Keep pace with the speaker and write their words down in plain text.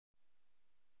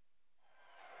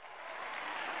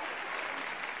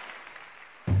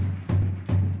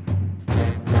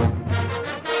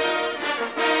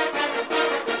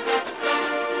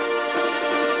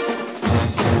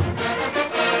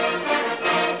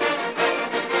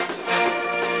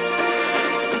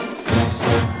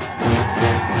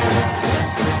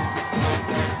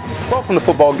Welcome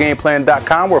to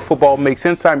FootballGamePlan.com, where football makes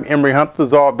sense. I'm Emory Hunt, the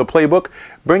czar of the playbook,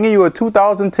 bringing you a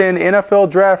 2010 NFL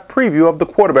Draft preview of the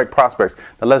quarterback prospects.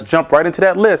 Now let's jump right into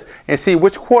that list and see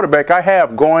which quarterback I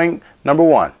have going number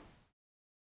one.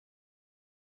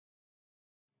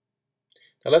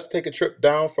 Now let's take a trip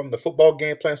down from the Football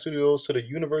Game Plan Studios to the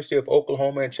University of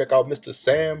Oklahoma and check out Mr.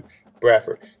 Sam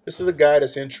Bradford. This is a guy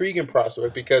that's an intriguing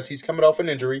prospect because he's coming off an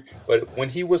injury, but when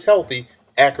he was healthy,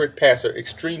 accurate passer,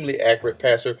 extremely accurate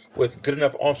passer with good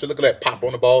enough arm strength. Look at that pop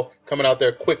on the ball, coming out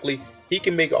there quickly. He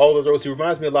can make all the throws. He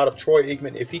reminds me a lot of Troy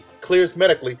Aikman. If he clears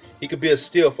medically, he could be a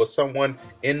steal for someone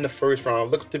in the first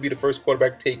round. Look to be the first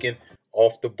quarterback taken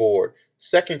off the board.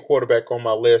 Second quarterback on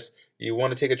my list, you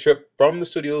want to take a trip from the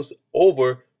studios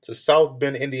over to South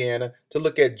Bend, Indiana to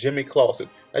look at Jimmy Clausen.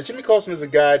 Now, Jimmy Clausen is a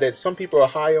guy that some people are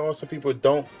high on, some people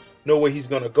don't know where he's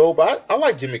going to go, but I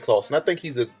like Jimmy Clausen. I think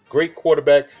he's a great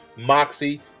quarterback,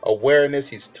 moxie, awareness,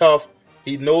 he's tough,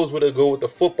 he knows where to go with the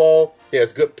football, he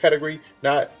has good pedigree.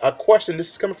 Now, I question, this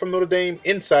is coming from Notre Dame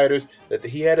insiders, that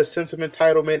he had a sense of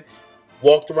entitlement,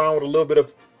 walked around with a little bit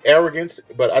of arrogance,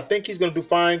 but I think he's going to do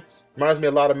fine. Reminds me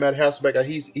a lot of Matt Hasselbeck.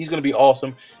 He's going to be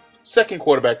awesome. Second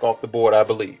quarterback off the board, I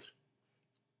believe.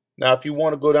 Now, if you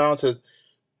want to go down to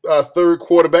third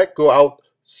quarterback, go out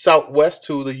southwest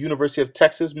to the University of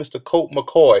Texas, Mr. Colt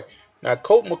McCoy. Now,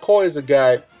 Colt McCoy is a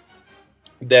guy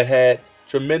that had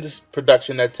tremendous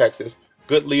production at Texas,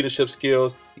 good leadership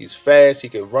skills. He's fast. He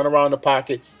can run around the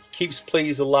pocket, keeps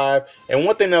plays alive. And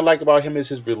one thing I like about him is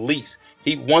his release.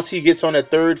 Once he gets on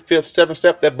that third, fifth, seventh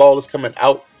step, that ball is coming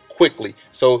out quickly.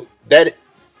 So that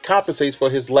compensates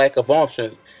for his lack of arm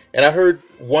strength. And I heard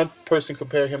one person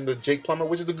compare him to Jake Plummer,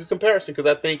 which is a good comparison because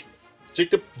I think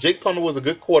Jake Plummer was a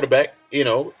good quarterback. You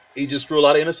know, he just threw a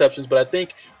lot of interceptions. But I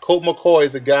think Colt McCoy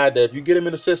is a guy that if you get him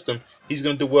in the system, he's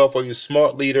going to do well for you.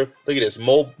 Smart leader. Look at this.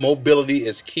 Mobility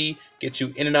is key. Get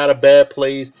you in and out of bad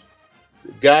plays.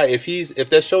 The guy, if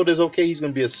that shoulder is okay, he's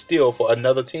going to be a steal for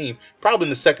another team, probably in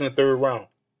the second or third round.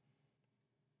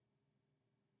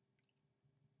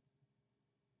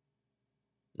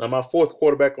 Now, my fourth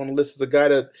quarterback on the list is a guy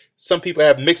that some people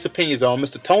have mixed opinions on,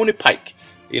 Mr. Tony Pike.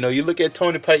 You know, you look at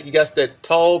Tony Pike, you got that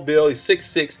tall bill, he's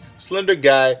 6'6", slender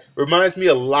guy. Reminds me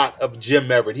a lot of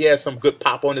Jim Everett. He has some good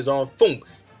pop on his arm. Boom,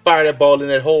 fire that ball in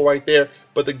that hole right there.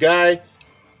 But the guy,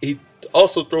 he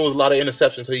also throws a lot of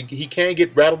interceptions. So he can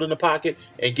get rattled in the pocket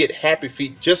and get happy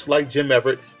feet just like Jim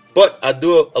Everett. But I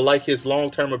do like his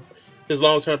long-term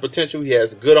potential. He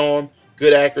has a good arm,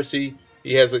 good accuracy.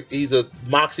 He's a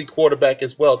moxie quarterback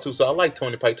as well, too. So I like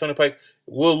Tony Pike. Tony Pike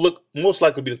will most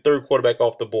likely be the third quarterback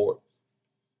off the board.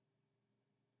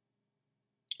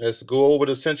 Let's go over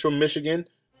to Central Michigan.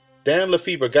 Dan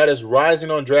Lefebvre, a guy that's rising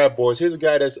on draft boards. Here's a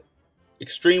guy that's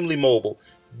extremely mobile.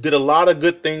 Did a lot of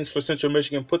good things for Central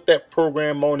Michigan. Put that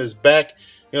program on his back.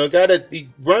 You know, a guy that he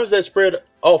runs that spread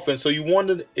offense. So you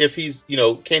wondered if he's,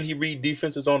 can he read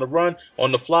defenses on the run,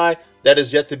 on the fly? That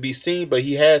is yet to be seen, but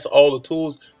he has all the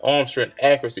tools, arm strength,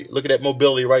 accuracy. Look at that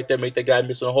mobility right there. Make that guy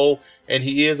miss a hole. And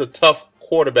he is a tough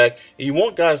quarterback. And you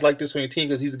want guys like this on your team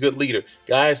because he's a good leader.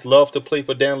 Guys love to play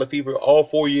for Dan Lefebvre. All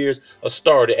 4 years, a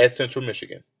starter at Central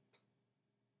Michigan.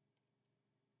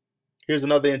 Here's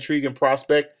another intriguing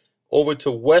prospect over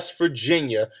to West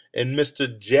Virginia and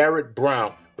Mr. Jarrett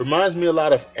Brown. Reminds me a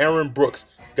lot of Aaron Brooks,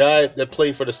 guy that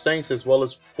played for the Saints as well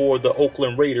as for the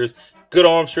Oakland Raiders. Good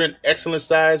arm strength, excellent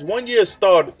size. 1 year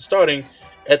starting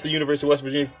at the University of West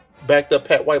Virginia, backed up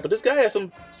Pat White. But this guy has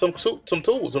some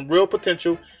tools, some real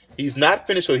potential. He's not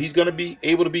finished, so he's going to be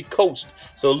able to be coached.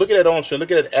 So look at that arm strength,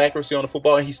 look at that accuracy on the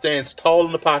football, and he stands tall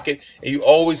in the pocket. And you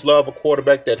always love a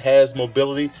quarterback that has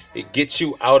mobility. It gets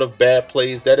you out of bad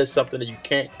plays. That is something that you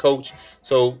can't coach.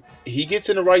 So he gets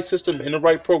in the right system, in the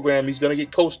right program. He's going to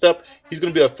get coached up. He's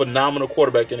going to be a phenomenal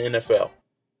quarterback in the NFL.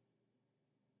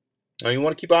 Now, you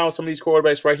want to keep an eye on some of these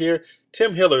quarterbacks right here.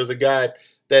 Tim Hiller is a guy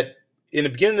that in the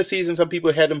beginning of the season, some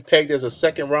people had him pegged as a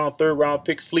second-round, third-round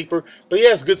pick sleeper. But he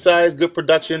has good size, good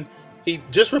production. He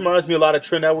just reminds me a lot of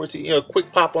Trent Edwards.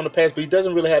 Quick pop on the pass, but he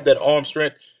doesn't really have that arm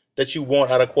strength that you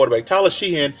want out of a quarterback. Tyler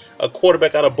Sheehan, a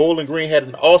quarterback out of Bowling Green, had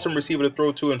an awesome receiver to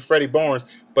throw to in Freddie Barnes.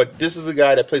 But this is a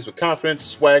guy that plays with confidence,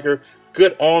 swagger,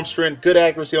 good arm strength, good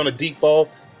accuracy on a deep ball.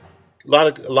 A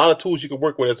lot of tools you can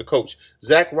work with as a coach.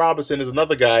 Zach Robinson is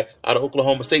another guy out of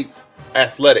Oklahoma State,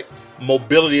 athletic.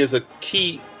 Mobility is a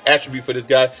key attribute for this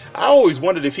guy. I always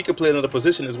wondered if he could play another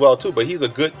position as well too, but he's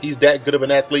that good of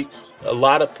an athlete. A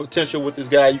lot of potential with this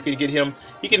guy. You can get him.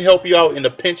 He can help you out in a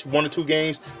pinch 1 or 2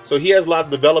 games. So he has a lot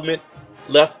of development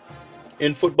left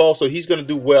in football. So he's going to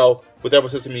do well whatever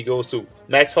system he goes to.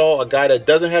 Max Hall, a guy that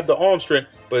doesn't have the arm strength,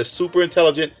 but is super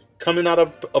intelligent, coming out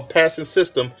of a passing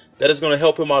system that is going to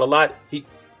help him out a lot.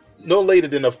 no later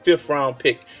than a 5th round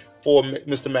pick for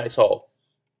Mr. Max Hall.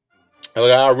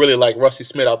 I really like Rusty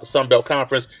Smith out the Sun Belt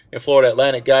Conference in Florida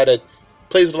Atlantic, guy that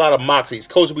plays with a lot of moxie. He's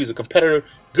coachable, he's a competitor,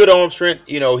 good arm strength.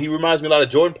 You know, he reminds me a lot of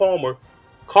Jordan Palmer,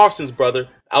 Carson's brother,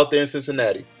 out there in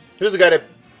Cincinnati. Here's a guy that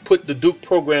put the Duke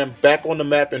program back on the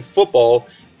map in football.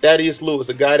 Thaddeus Lewis,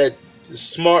 a guy that is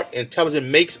smart, intelligent,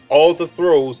 makes all the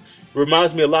throws.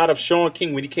 Reminds me a lot of Sean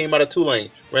King when he came out of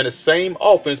Tulane. Ran the same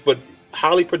offense, but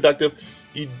highly productive.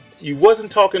 You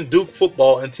wasn't talking Duke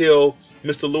football until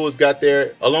Mr. Lewis got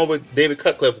there, along with David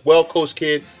Cutcliffe. Well-coached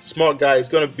kid, smart guy. He's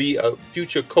going to be a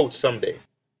future coach someday.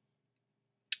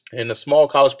 And the small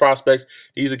college prospects,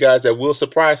 these are guys that will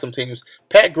surprise some teams.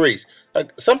 Pat Grace.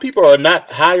 Some people are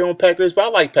not high on Pat Grace, but I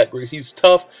like Pat Grace. He's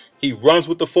tough. He runs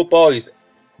with the football. He's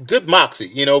good moxie,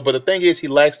 you know. But the thing is, he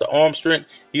lacks the arm strength.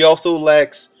 He also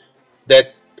lacks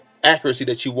that accuracy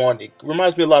that you want. It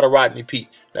reminds me a lot of Rodney Peete.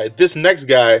 Now, this next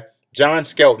guy, John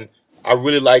Skelton, I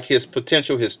really like his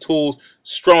potential, his tools,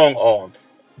 strong arm,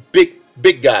 big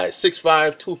guy,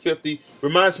 6'5", 250.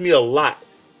 Reminds me a lot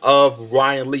of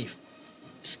Ryan Leaf,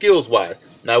 skills-wise.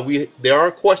 Now, there are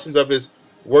questions of his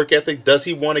work ethic. Does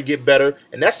he want to get better?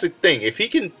 And that's the thing. If he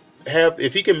can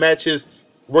match his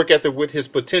work ethic with his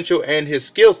potential and his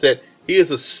skill set, he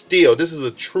is a steal. This is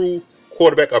a true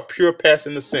quarterback, a pure pass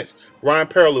in the sense. Ryan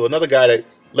Perrilloux, another guy that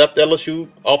left LSU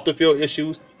off the field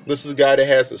issues. This is a guy that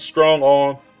has a strong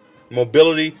arm,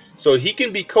 mobility, so he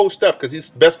can be coached up because his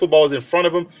best football is in front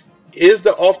of him. Is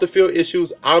the off the field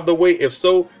issues out of the way? If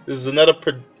so, this is another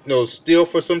steal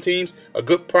for some teams, a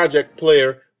good project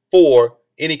player for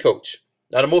any coach.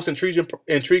 Now, the most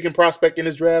intriguing prospect in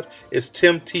this draft is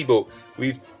Tim Tebow.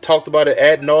 We've talked about it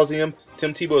ad nauseum.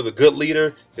 Tim Tebow is a good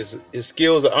leader. His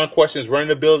skills are unquestioned. His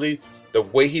running ability, the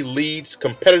way he leads,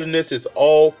 competitiveness is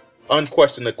all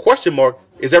unquestioned. The question mark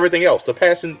is everything else. The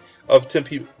passing of Tim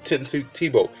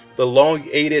Tebow, the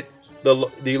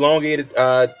elongated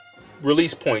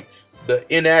release point, the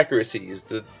inaccuracies,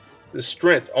 the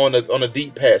strength on the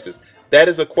deep passes. That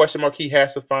is a question mark. He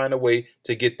has to find a way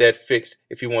to get that fixed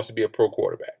if he wants to be a pro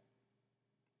quarterback.